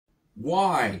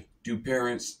Why do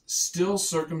parents still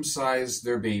circumcise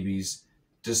their babies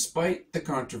despite the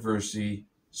controversy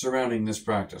surrounding this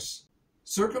practice?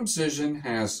 Circumcision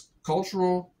has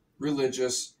cultural,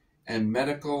 religious, and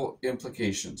medical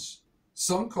implications.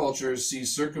 Some cultures see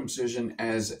circumcision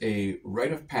as a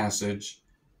rite of passage.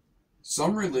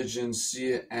 Some religions see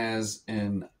it as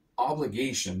an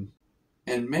obligation,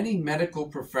 and many medical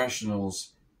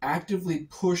professionals actively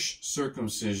push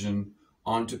circumcision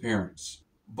onto parents.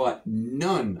 But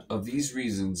none of these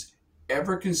reasons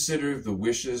ever consider the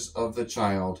wishes of the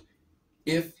child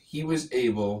if he was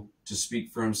able to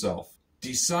speak for himself.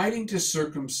 Deciding to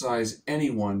circumcise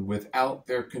anyone without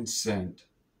their consent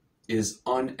is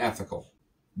unethical.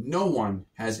 No one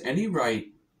has any right,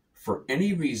 for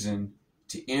any reason,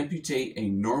 to amputate a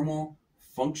normal,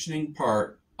 functioning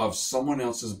part of someone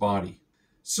else's body.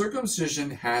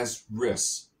 Circumcision has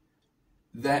risks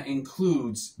that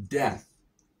includes death,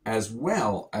 as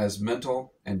well as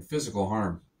mental and physical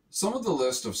harm. Some of the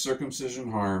list of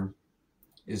circumcision harm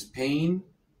is pain,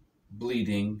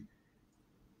 bleeding,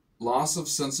 loss of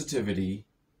sensitivity,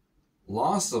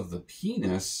 loss of the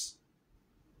penis,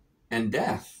 and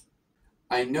death.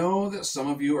 I know that some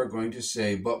of you are going to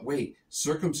say, but wait,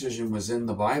 circumcision was in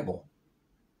the Bible.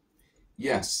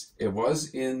 Yes, it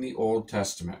was in the Old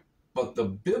Testament, but the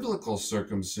biblical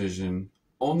circumcision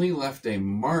only left a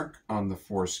mark on the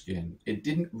foreskin. It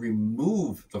didn't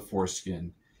remove the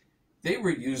foreskin. They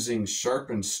were using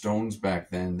sharpened stones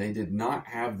back then. They did not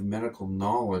have the medical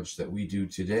knowledge that we do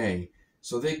today,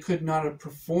 so they could not have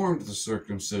performed the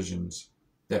circumcisions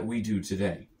that we do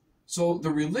today. So the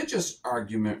religious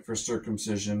argument for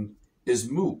circumcision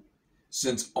is moot,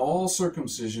 since all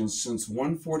circumcisions since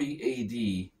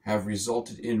 140 AD have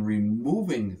resulted in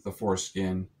removing the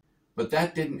foreskin, but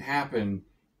that didn't happen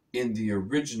in the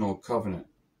original covenant.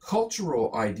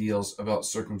 Cultural ideals about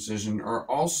circumcision are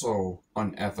also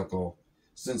unethical,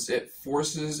 since it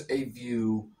forces a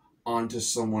view onto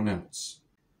someone else.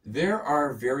 There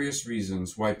are various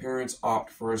reasons why parents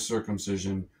opt for a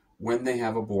circumcision when they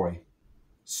have a boy.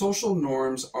 Social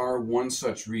norms are one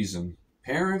such reason.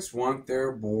 Parents want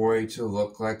their boy to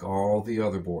look like all the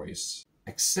other boys,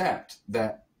 except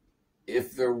that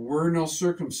if there were no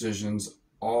circumcisions,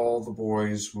 all the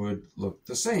boys would look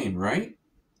the same, right?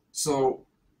 So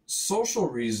social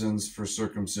reasons for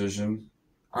circumcision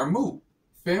are moot.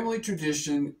 Family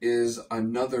tradition is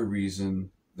another reason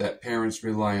that parents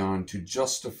rely on to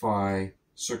justify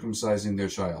circumcising their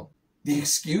child. The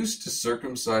excuse to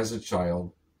circumcise a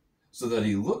child so that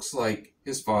he looks like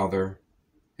his father,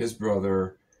 his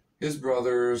brother, his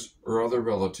brothers, or other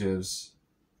relatives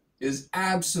is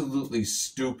absolutely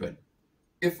stupid.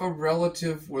 If a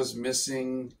relative was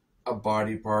missing a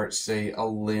body part, say a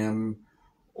limb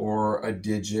or a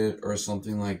digit or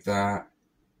something like that,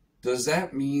 does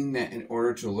that mean that in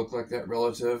order to look like that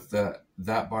relative,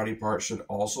 that body part should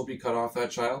also be cut off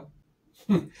that child?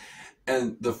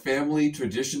 And the family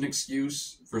tradition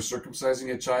excuse for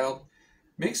circumcising a child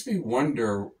makes me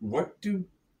wonder, what do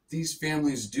these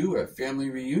families do at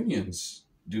family reunions?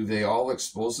 Do they all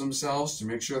expose themselves to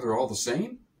make sure they're all the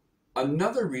same?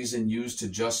 Another reason used to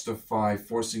justify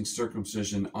forcing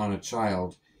circumcision on a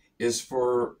child is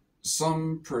for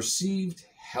some perceived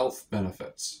health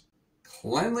benefits.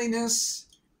 Cleanliness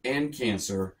and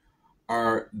cancer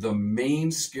are the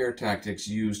main scare tactics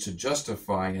used to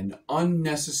justify an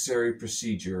unnecessary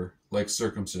procedure like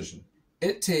circumcision.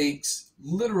 It takes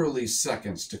literally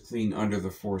seconds to clean under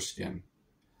the foreskin,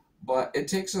 but it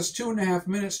takes us 2.5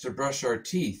 minutes to brush our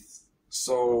teeth.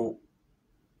 So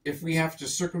if we have to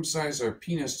circumcise our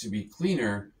penis to be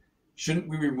cleaner, shouldn't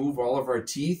we remove all of our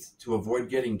teeth to avoid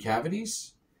getting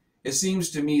cavities? It seems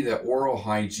to me that oral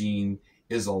hygiene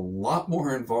is a lot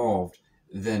more involved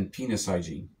than penis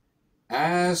hygiene.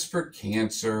 As for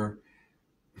cancer,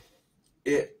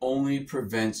 it only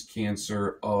prevents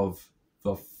cancer of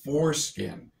the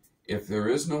foreskin. If there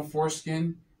is no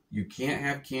foreskin, you can't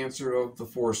have cancer of the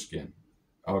foreskin.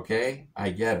 Okay,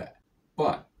 I get it.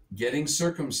 But getting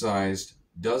circumcised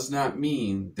does not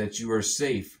mean that you are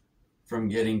safe from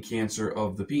getting cancer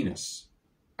of the penis.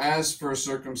 As for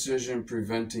circumcision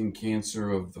preventing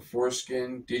cancer of the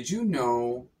foreskin, did you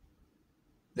know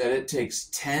that it takes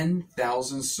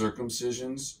 10,000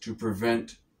 circumcisions to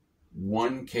prevent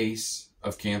one case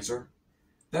of cancer?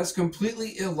 That's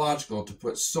completely illogical to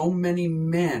put so many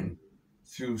men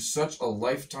through such a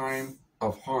lifetime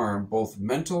of harm, both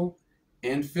mental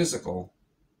and physical,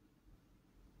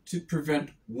 to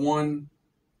prevent one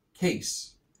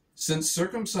case. Since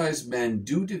circumcised men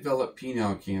do develop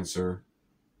penile cancer,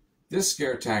 this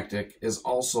scare tactic is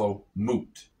also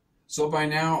moot. So by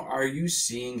now, are you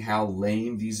seeing how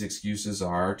lame these excuses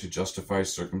are to justify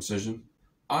circumcision?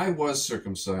 I was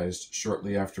circumcised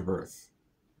shortly after birth.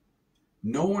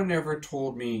 No one ever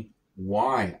told me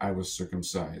why I was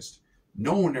circumcised.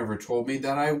 No one ever told me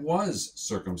that I was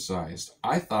circumcised.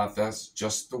 I thought that's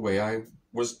just the way I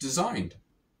was designed.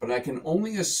 But I can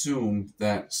only assume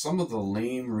that some of the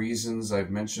lame reasons I've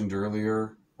mentioned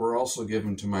earlier were also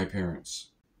given to my parents.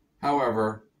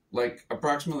 However, like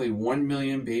approximately 1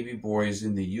 million baby boys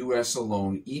in the US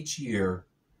alone each year,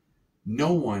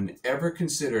 no one ever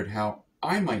considered how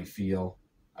I might feel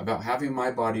about having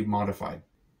my body modified.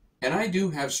 And I do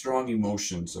have strong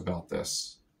emotions about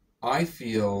this. I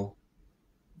feel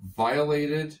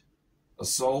violated,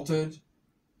 assaulted,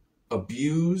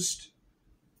 abused,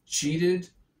 cheated,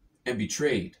 and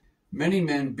betrayed. Many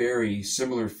men bury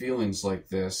similar feelings like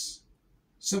this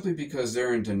simply because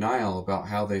they're in denial about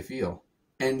how they feel.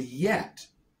 And yet,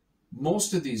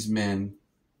 most of these men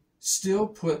still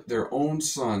put their own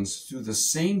sons through the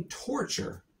same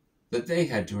torture that they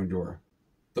had to endure.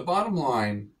 The bottom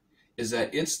line is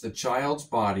that it's the child's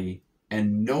body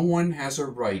and no one has a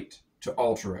right to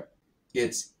alter it.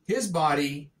 It's his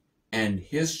body and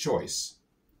his choice.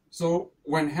 So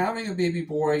when having a baby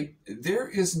boy, there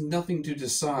is nothing to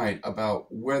decide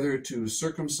about whether to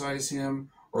circumcise him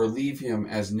or leave him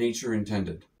as nature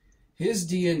intended. His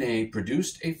DNA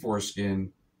produced a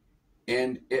foreskin,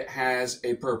 and it has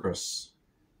a purpose.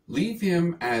 Leave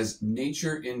him as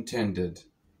nature intended,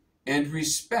 and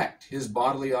respect his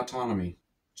bodily autonomy.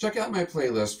 Check out my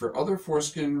playlist for other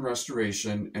foreskin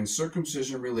restoration and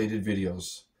circumcision-related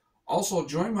videos. Also,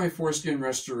 join my foreskin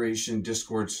restoration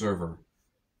Discord server.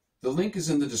 The link is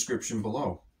in the description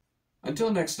below.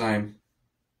 Until next time,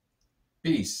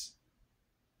 peace.